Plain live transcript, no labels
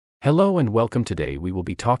Hello and welcome. Today we will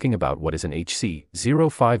be talking about what is an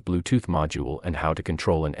HC-05 Bluetooth module and how to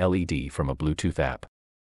control an LED from a Bluetooth app.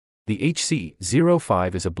 The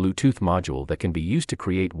HC-05 is a Bluetooth module that can be used to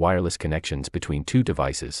create wireless connections between two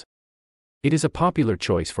devices. It is a popular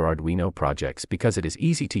choice for Arduino projects because it is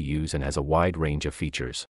easy to use and has a wide range of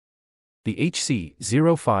features. The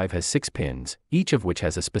HC-05 has 6 pins, each of which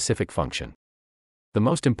has a specific function. The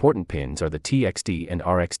most important pins are the TXD and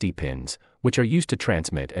RXD pins, which are used to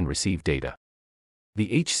transmit and receive data.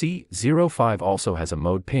 The HC-05 also has a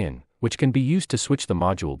mode pin, which can be used to switch the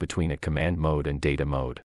module between a command mode and data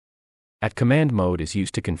mode. At command mode is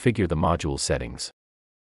used to configure the module settings.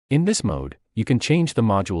 In this mode, you can change the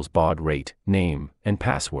module's baud rate, name, and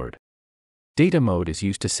password. Data mode is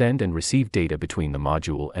used to send and receive data between the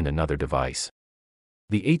module and another device.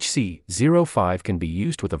 The HC-05 can be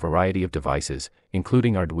used with a variety of devices,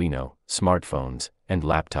 including Arduino, smartphones, and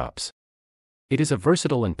laptops. It is a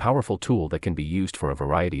versatile and powerful tool that can be used for a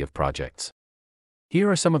variety of projects.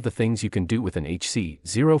 Here are some of the things you can do with an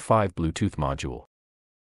HC-05 Bluetooth module.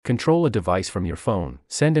 Control a device from your phone,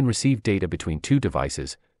 send and receive data between two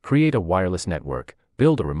devices, create a wireless network,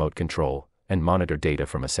 build a remote control, and monitor data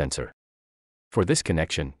from a sensor. For this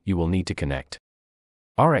connection, you will need to connect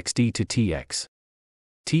RXD to TX,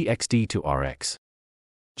 TXD to RX,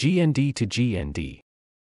 GND to GND,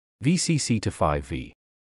 VCC to 5V.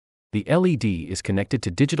 The LED is connected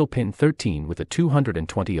to digital pin 13 with a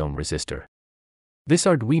 220 ohm resistor. This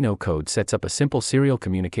Arduino code sets up a simple serial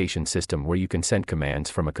communication system where you can send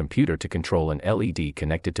commands from a computer to control an LED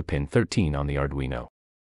connected to pin 13 on the Arduino.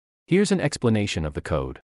 Here's an explanation of the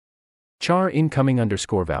code. char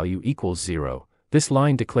incoming_value equals 0. This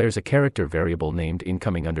line declares a character variable named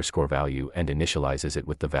incoming_value and initializes it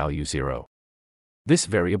with the value 0. This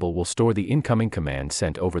variable will store the incoming command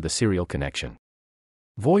sent over the serial connection.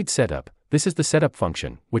 Void setup, this is the setup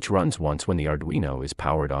function, which runs once when the Arduino is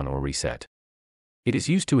powered on or reset. It is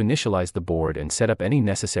used to initialize the board and set up any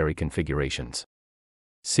necessary configurations.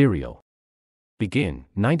 Serial begin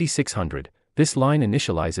 9600, this line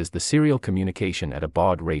initializes the serial communication at a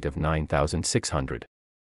baud rate of 9600.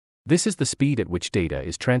 This is the speed at which data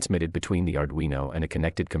is transmitted between the Arduino and a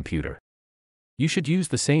connected computer. You should use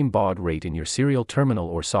the same baud rate in your serial terminal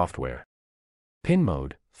or software. Pin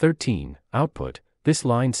mode 13, output, this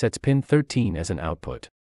line sets pin 13 as an output.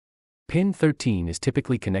 Pin 13 is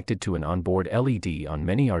typically connected to an onboard LED on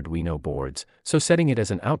many Arduino boards, so setting it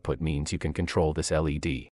as an output means you can control this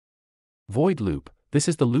LED. Void loop, this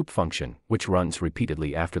is the loop function, which runs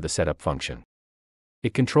repeatedly after the setup function.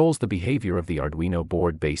 It controls the behavior of the Arduino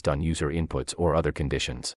board based on user inputs or other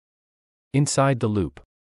conditions. Inside the loop,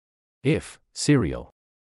 if serial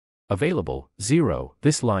available 0,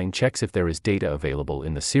 this line checks if there is data available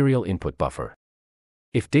in the serial input buffer.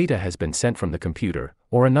 If data has been sent from the computer,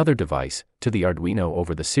 or another device, to the Arduino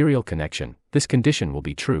over the serial connection, this condition will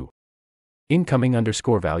be true.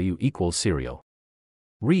 Incoming_value equals serial.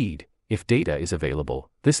 Read, if data is available,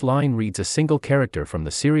 this line reads a single character from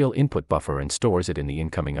the serial input buffer and stores it in the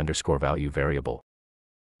incoming_value variable.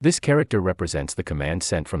 This character represents the command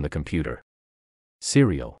sent from the computer.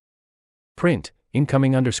 Serial print,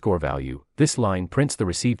 incoming_value, this line prints the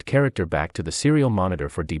received character back to the serial monitor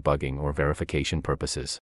for debugging or verification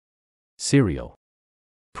purposes. Serial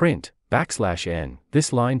print, \n,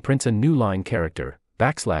 this line prints a new line character,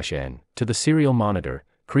 \n, to the serial monitor,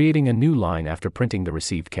 creating a new line after printing the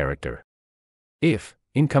received character. If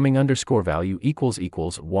incoming_value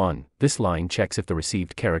equals 1, this line checks if the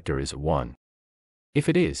received character is 1. If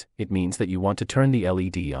it is, it means that you want to turn the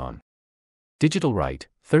LED on. Digital write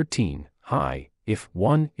 13, high, if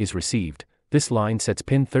 1 is received, this line sets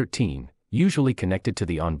pin 13, usually connected to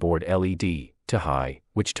the onboard LED, to high,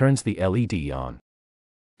 which turns the LED on.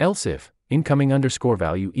 Else if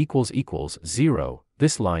incoming_value equals 0,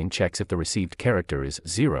 this line checks if the received character is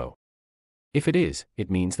 0. If it is, it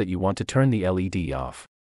means that you want to turn the LED off.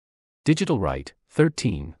 Digital write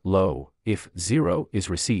 13, low, if 0 is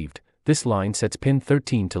received, this line sets pin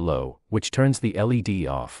 13 to low, which turns the LED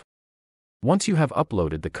off. Once you have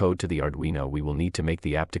uploaded the code to the Arduino, we will need to make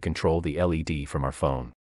the app to control the LED from our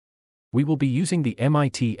phone. We will be using the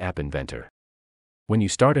MIT App Inventor. When you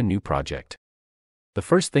start a new project, the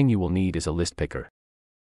first thing you will need is a list picker.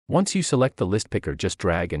 Once you select the list picker, just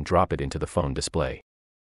drag and drop it into the phone display.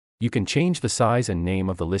 You can change the size and name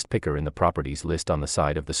of the list picker in the properties list on the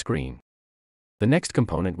side of the screen. The next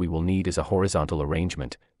component we will need is a horizontal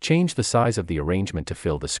arrangement. Change the size of the arrangement to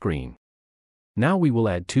fill the screen. Now we will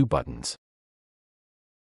add 2 buttons.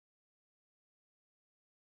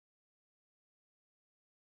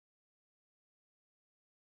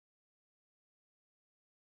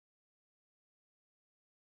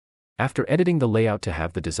 After editing the layout to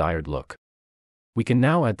have the desired look, we can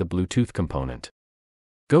now add the Bluetooth component.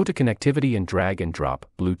 Go to Connectivity and drag and drop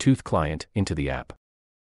Bluetooth client into the app.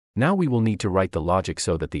 Now we will need to write the logic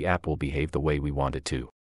so that the app will behave the way we want it to.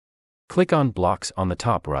 Click on Blocks on the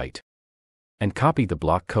top right and copy the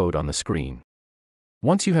block code on the screen.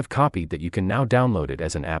 Once you have copied that, you can now download it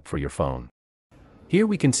as an app for your phone. Here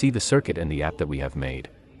we can see the circuit and the app that we have made.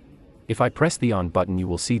 If I press the on button, you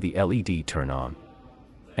will see the LED turn on.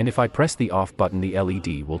 And if I press the off button, the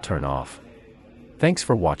LED will turn off. Thanks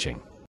for watching.